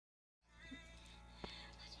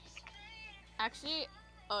Actually,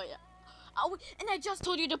 oh yeah. Oh, and I just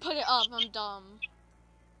told you to put it up. I'm dumb.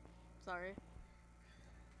 Sorry.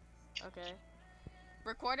 Okay.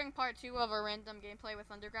 Recording part 2 of a random gameplay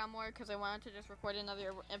with Underground more because I wanted to just record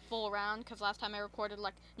another full round because last time I recorded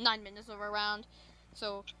like 9 minutes of a round.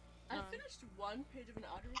 So I finished 1 page of an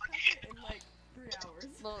audio packet in like 3 hours.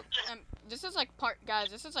 Well, this is like part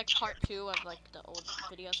 2 of like the old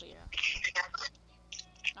video. So yeah.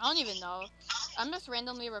 I don't even know. I'm just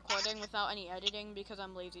randomly recording without any editing because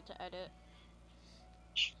I'm lazy to edit.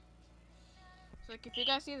 So like if you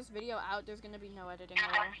guys see this video out, there's gonna be no editing at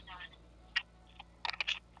all.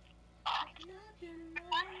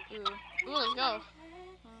 Ooh, let's go.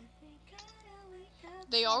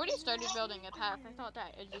 They already started building a path. I thought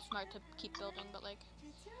that it'd be smart to keep building, but like.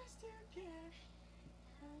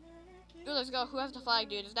 Ooh, let's go. Who has the flag,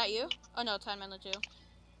 dude? Is that you? Oh no, it's Handman 2.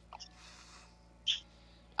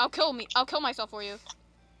 I'll kill myself for you.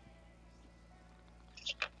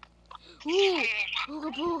 Ooh,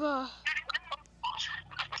 booga booga.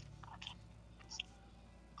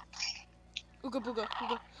 Ooga booga,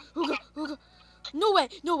 ooga, ooga, ooga. No way,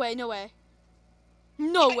 no way, no way.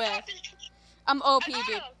 No way. I'm OP,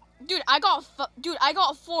 dude. Dude, I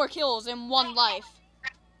got 4 kills in 1 life.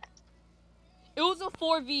 It was a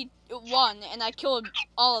 4v1 and I killed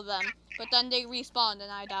all of them, but then they respawned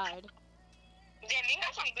and I died. Damn, you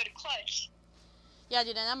got some good clutch. Yeah,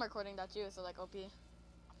 dude, and I'm recording that too, so like OP.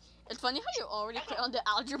 It's funny how you already put on the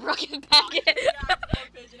algebra packet. Yeah, I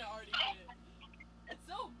page and I already did it. It's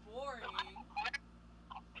so boring.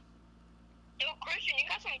 Yo, Christian, you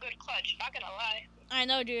got some good clutch, not gonna lie. I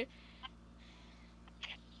know, dude.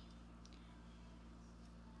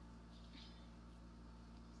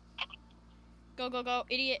 Go, go, go.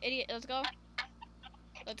 Idiot, idiot. Let's go.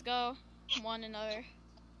 Let's go.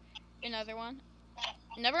 Another one.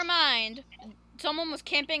 Never mind. Someone was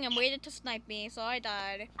camping and waited to snipe me, so I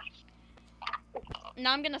died.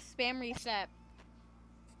 Now I'm gonna spam reset.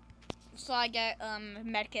 So I get,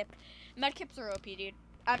 medkit. Medkits are OP, dude.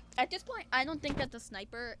 At this point, I don't think that the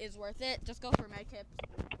sniper is worth it. Just go for medkits.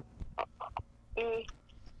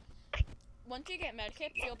 Once you get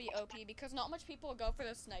medkits, you'll be OP because not much people go for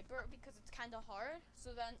the sniper because it's kind of hard.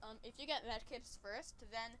 So then, if you get medkits first,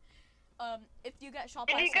 then, if you get shot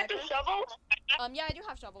by a sniper. Did you get the shovel? Yeah, I do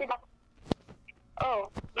have shovel.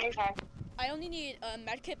 Oh, okay. I only need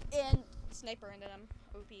medkit and sniper, and then I'm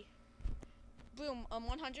OP. Boom,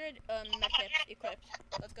 100 medkits equipped.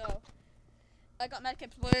 Let's go. I got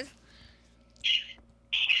medkits, boys.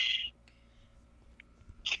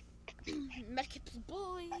 Medkits,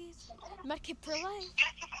 boys. Medkit for life.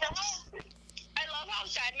 I love how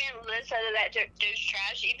Sideman Liz said that dude's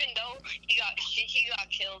trash, even though he got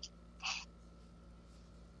killed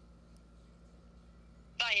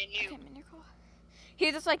by a noob.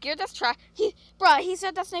 He's just like, you're just trash. He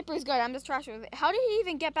said that sniper is good. I'm just trash with it. How did he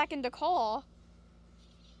even get back into call?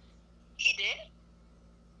 He did?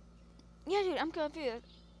 Yeah, dude, I'm confused.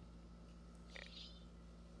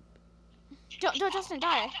 Don't Justin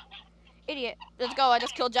die. Idiot. Let's go. I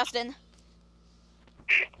just killed Justin.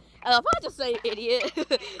 I love how I just say idiot.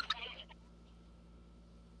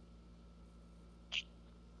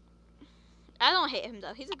 I don't hate him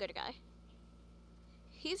though. He's a good guy.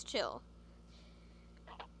 He's chill.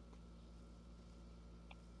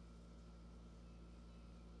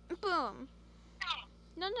 Boom.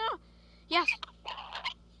 No. Yes.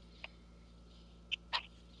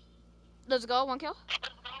 Let's go. 1 kill.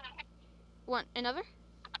 Another.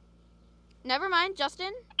 Never mind.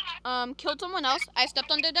 Justin killed someone else. I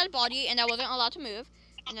stepped on their dead body and I wasn't allowed to move.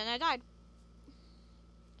 And then I died.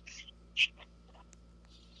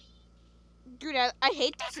 Dude, I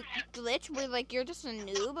hate this glitch where like you're just a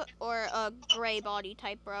noob or a gray body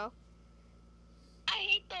type, bro. I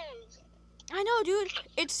hate those. I know, dude.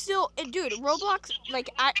 It's still, dude, Roblox, like,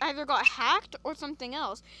 either got hacked or something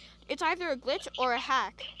else. It's either a glitch or a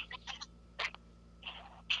hack.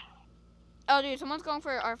 Oh, dude, someone's going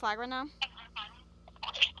for our flag right now.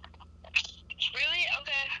 Really?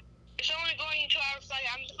 Okay. If someone's going into our flag,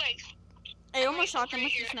 I'm just like... I almost shot them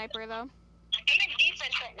with the sniper, though. I'm in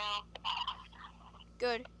defense right now.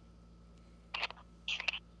 Good.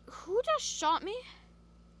 Who just shot me?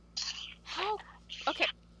 How? Okay.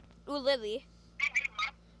 Ooh, Lily.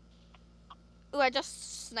 Ooh, I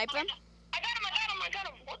just sniped them. I got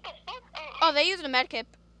him. What the fuck? Oh, they used a medkit.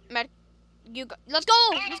 Let's go!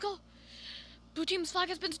 Let's go! Blue team's flag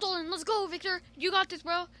has been stolen. Let's go, Victor. You got this,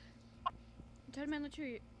 bro. Dead man, let's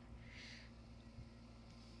shoot.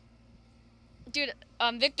 Dude,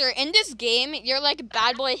 Victor, in this game, you're like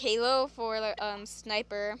bad boy Halo for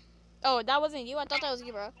sniper. Oh, that wasn't you? I thought that was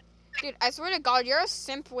you, bro. Dude, I swear to God, you're a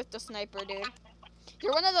simp with the sniper, dude.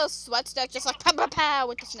 You're one of those sweats that just like pow pow pow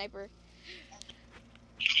with the sniper.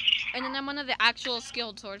 And then I'm one of the actual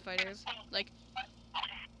skilled sword fighters. Like,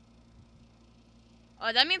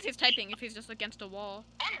 oh, that means he's typing if he's just against a wall.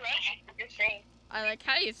 I like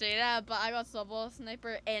how you say that, but I got shovel,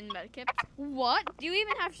 sniper, and medkit. What? Do you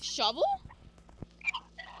even have shovel?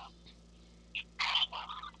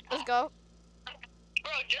 Let's go.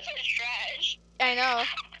 Bro, this is trash. I know.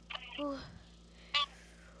 Ooh.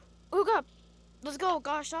 Ooh, God. Let's go.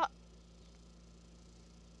 Got a shot.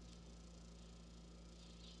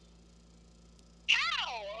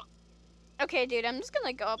 How? Okay, dude, I'm just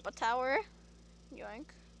gonna go up a tower. Yoink.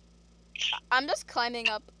 I'm just climbing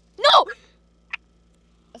up. No!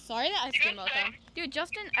 Sorry that I scream all the time. Dude,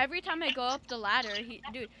 Justin, every time I go up the ladder,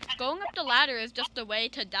 dude, going up the ladder is just a way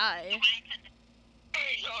to die.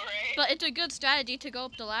 But it's a good strategy to go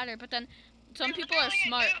up the ladder, but then some people are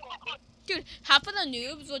smart. Dude, half of the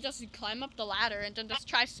noobs will just climb up the ladder and then just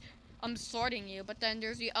try sorting you, but then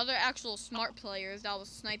there's the other actual smart players that will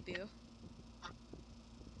snipe you.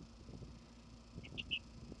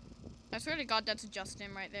 I swear to God, that's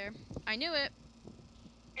Justin right there. I knew it.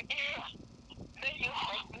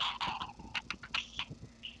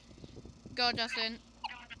 Go, Justin.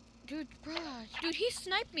 Dude, bruh. Dude, he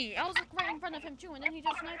sniped me. I was like right in front of him too, and then he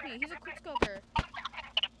just sniped me. He's a quickscoper.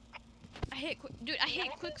 I hate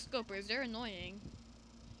quickscopers. They're annoying.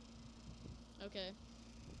 Okay.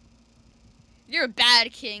 You're a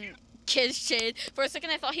bad king, kid shade. For a second,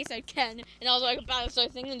 I thought he said Ken, and I was like about to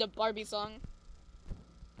start singing the Barbie song.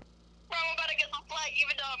 Bro, I'm about to get the flag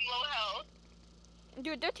even though I'm low health.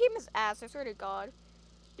 Dude, their team is ass. I swear to God.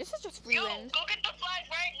 This is just free Yo, wind. go get the flag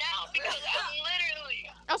right now because I'm literally...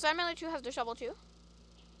 Oh, Simon 2 has the shovel too.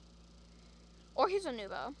 Or he's a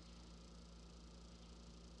noobo.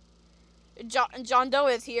 John Doe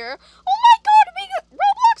is here. Oh my God,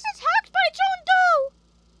 Roblox is hacked by John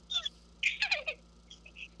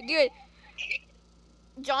Doe! Dude,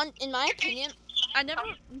 John, in my opinion,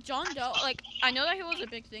 John Doe, like, I know that he was a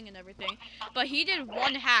big thing and everything, but he did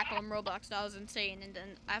one hack on Roblox that was insane, and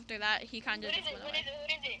then after that, he kind of just went away. What is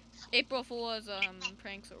it? April Fool's,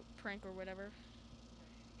 prank or whatever.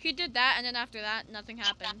 He did that, and then after that, nothing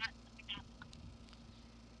happened.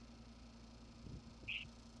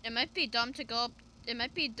 It might be dumb to go up,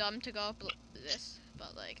 this,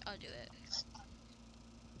 but, like, I'll do it.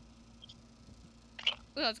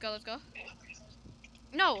 Ooh, let's go.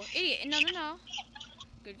 No, idiot, no.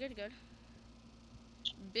 Good. Big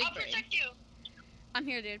I'll brain. protect you. I'm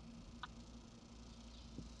here, dude.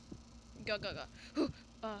 Go.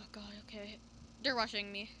 Oh, God, okay. They're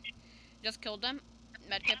rushing me. Just killed them.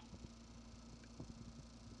 Medkit.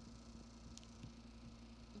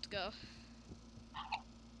 Let's go.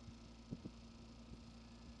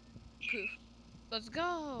 Poof. Let's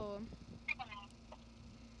go.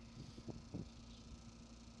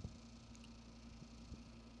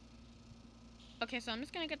 Okay, so I'm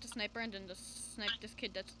just gonna get the sniper and then just snipe this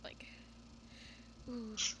kid that's like...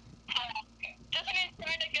 Ooh. Justin is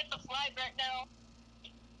trying to get the flag right now.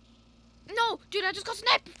 No! Dude, I just got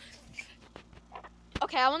sniped!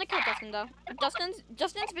 Okay, I wanna kill Justin though.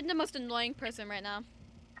 Justin's been the most annoying person right now.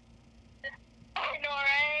 I know,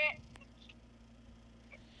 right?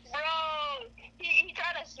 Bro, he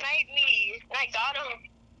tried to snipe me, and I got him.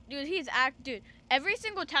 Dude, every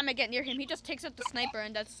single time I get near him, he just takes out the sniper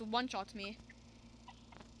and that's one-shots me.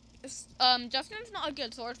 Justin's not a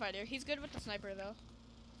good sword fighter. He's good with the sniper, though.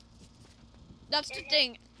 That's the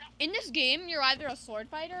thing. In this game, you're either a sword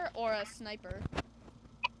fighter or a sniper. I'm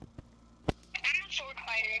a sword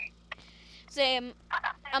fighter. Same.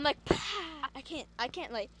 I'm like, I can't do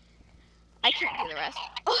the rest.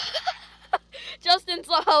 Justin's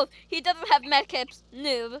low health. He doesn't have medkits.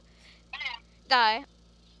 Noob. Die.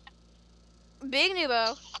 Big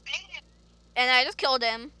noobo. And I just killed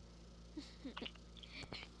him.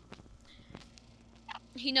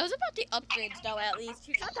 He knows about the upgrades, though, at least.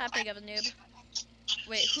 He's not that big of a noob.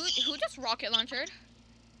 Wait, who just rocket launched?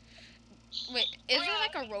 Wait, is there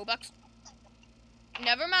like a Robux?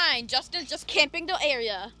 Never mind. Justin's just camping the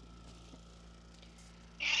area.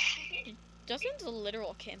 Justin's a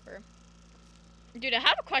literal camper. Dude, I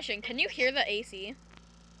have a question. Can you hear the AC?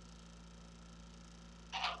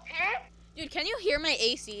 Dude, can you hear my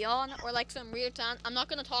AC on? Or like some weird sound? I'm not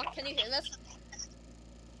gonna talk. Can you hear this?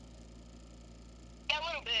 Yeah, a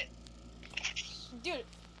little bit. Dude,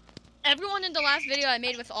 everyone in the last video I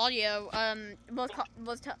made with audio,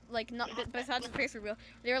 like, not besides the face reveal,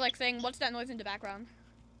 they were like saying, "What's that noise in the background?"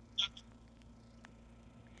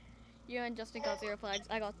 You and Justin got 0 flags.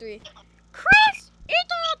 I got 3. Chris,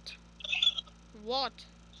 eat it! What?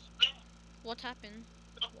 What happened?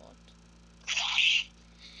 What?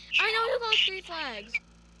 I know you got 3 flags.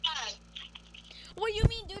 What you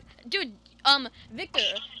mean, dude? Dude,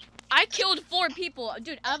 Victor, I killed 4 people.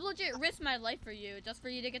 Dude, I've legit risked my life for you, just for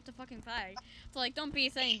you to get the fucking flag. So, like, don't be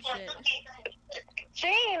saying shit.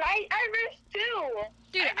 Same, I risked too.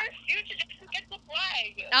 Dude, I risked you to just get the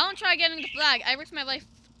flag. I don't try getting the flag. I risked my life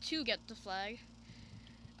to get the flag.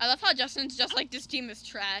 I love how Justin's just like, this team is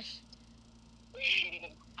trash.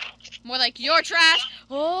 More like, you're trash.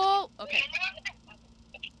 Oh, okay.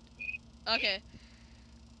 Okay.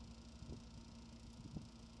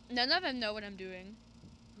 None of them know what I'm doing.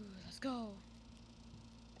 Ooh, let's go.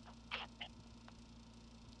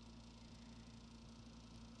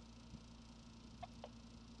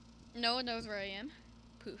 No one knows where I am.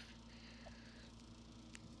 Poof.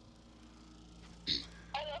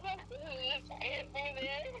 I love how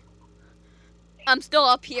there. I'm still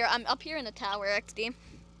up here. I'm up here in the tower, XD.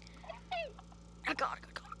 I got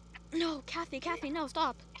it. No, Kathy, no,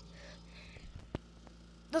 stop.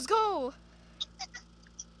 Let's go.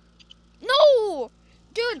 No!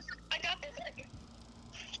 Dude! I got this.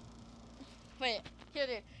 Wait, here,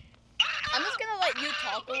 dude. I'm just gonna let you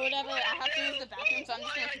talk or whatever. I have to use the bathroom, so I'm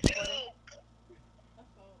just gonna keep recording.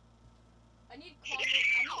 I need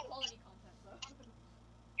quality content, though.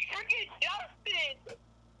 Freaking Justin!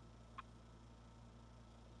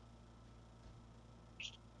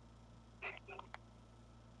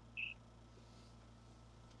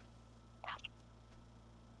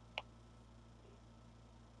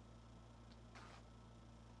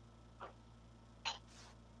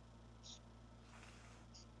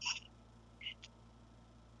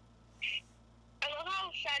 I love how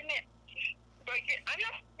Sadman, bro, I'm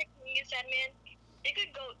not picking you, Sadman. You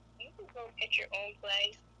could go get your own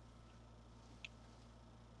flag.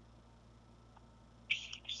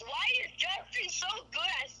 Why is Justin so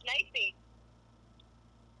good at sniping?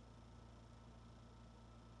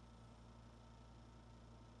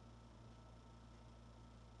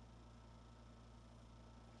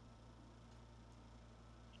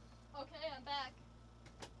 Okay, I'm back.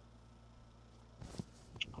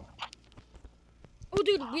 Oh,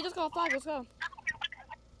 dude, we just got a flag. Let's go.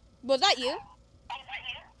 Was that you?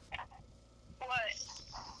 What?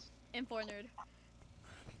 Info nerd.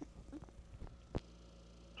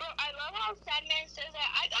 Bro, I love how Sadman says that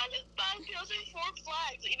I got his 5 kills and 4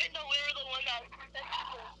 flags, even though we were the one that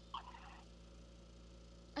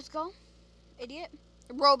Let's go. Idiot.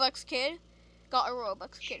 Robux kid. Got a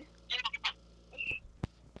Robux kid.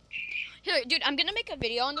 Here, dude, I'm gonna make a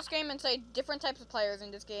video on this game and say different types of players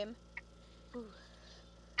in this game. Ooh.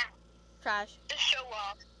 Trash. The show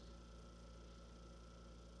off.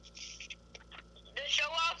 The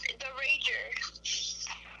show off, the Ragers.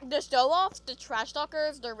 The show-offs, the trash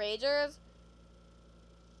talkers, the ragers,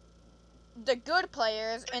 the good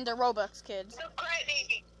players, and the Robux kids. The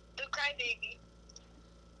crybaby. The crybaby.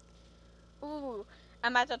 Ooh,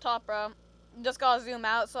 I'm at the top, bro. Just gotta zoom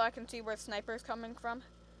out so I can see where sniper's coming from.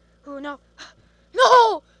 Ooh, no.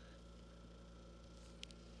 No!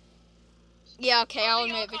 Yeah, okay, I'll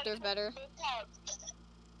admit Victor's better.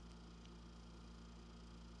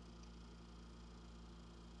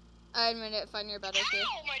 I admit it, fine, you're better too.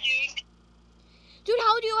 Ow, my dude. Dude,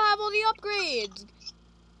 how do you have all the upgrades?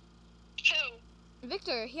 Who?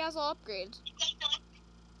 Victor, he has all upgrades.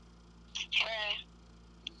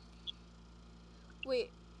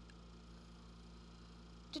 Wait.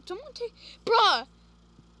 Did someone take... Bruh!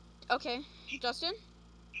 Okay, Justin?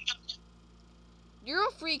 You're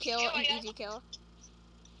a free kill, an easy kill.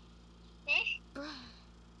 Bruh.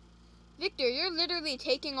 Victor, you're literally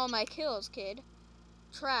taking all my kills, kid.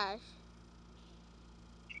 Trash.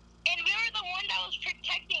 And we were the one that was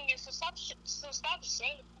protecting you, so stop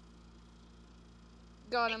saying.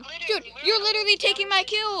 Got him. Like, Dude, you're literally taking my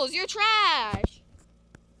kills. You're trash.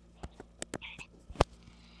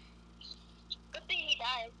 Good thing he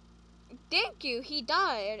died. Thank you. He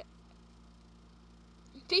died.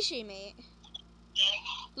 Fishy, mate.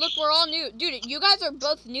 Look, we're all new. Dude, you guys are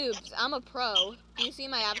both noobs. I'm a pro. Do you see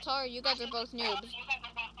my avatar? You guys are both noobs.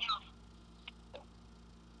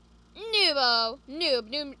 Noobo.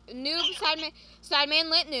 Noob. Sideman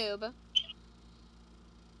lit noob.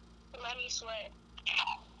 Let me sweat.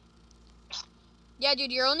 Yeah,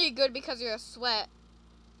 dude, you're only good because you're a sweat.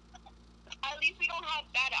 At least we don't have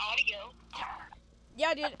bad audio.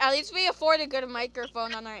 Yeah, dude, at least we afford a good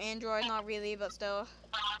microphone on our Android. Not really, but still.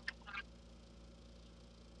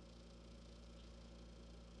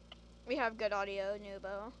 We have good audio,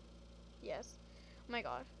 Noobo. Yes. Oh my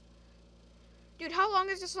god. Dude, how long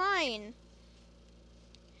is this line?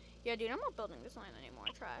 Yeah, dude, I'm not building this line anymore.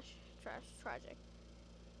 Trash. Tragic.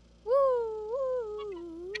 Woo!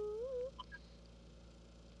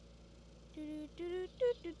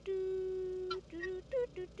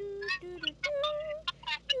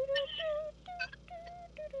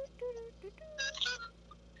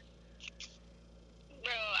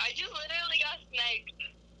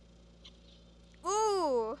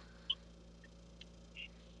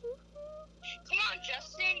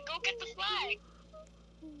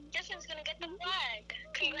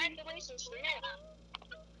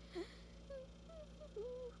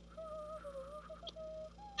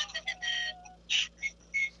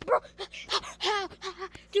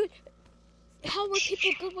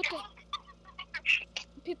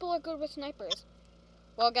 People are good with snipers.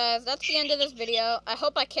 Well, guys, that's the end of this video. I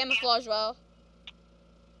hope I camouflage well.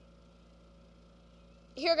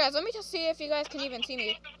 Here, guys, let me just see if you guys can even see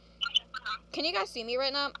me. Can you guys see me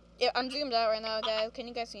right now? Yeah, I'm zoomed out right now, guys. Can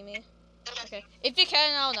you guys see me? Okay. If you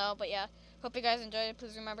can, I don't know. But yeah, hope you guys enjoyed it.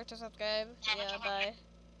 Please remember to subscribe. Yeah, bye.